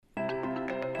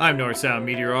I'm North Sound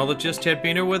meteorologist Ted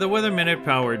Beener with a Weather Minute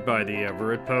powered by the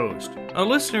Everett Post. A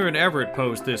listener in Everett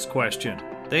posed this question.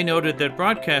 They noted that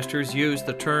broadcasters use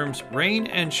the terms rain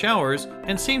and showers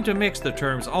and seem to mix the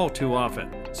terms all too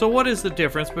often. So what is the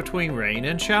difference between rain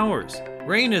and showers?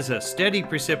 Rain is a steady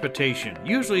precipitation,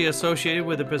 usually associated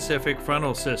with the Pacific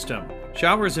frontal system.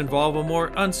 Showers involve a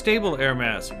more unstable air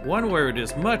mass, one where it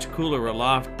is much cooler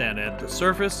aloft than at the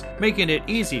surface, making it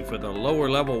easy for the lower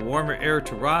level warmer air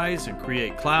to rise and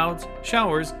create clouds,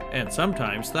 showers, and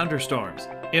sometimes thunderstorms.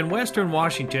 In western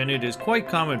Washington, it is quite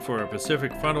common for a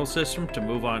Pacific frontal system to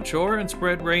move onshore and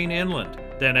spread rain inland.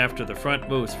 Then after the front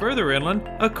moves further inland,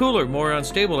 a cooler, more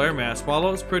unstable air mass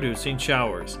follows, producing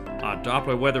showers. On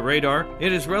Doppler weather radar,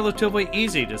 it is relatively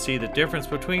easy to see the difference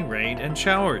between rain and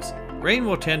showers. Rain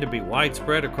will tend to be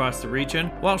widespread across the region,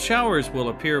 while showers will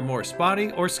appear more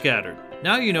spotty or scattered.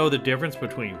 Now you know the difference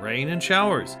between rain and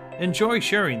showers. Enjoy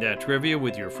sharing that trivia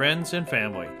with your friends and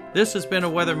family. This has been a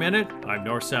Weather Minute. I'm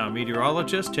North Sound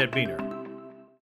meteorologist Ted Beener.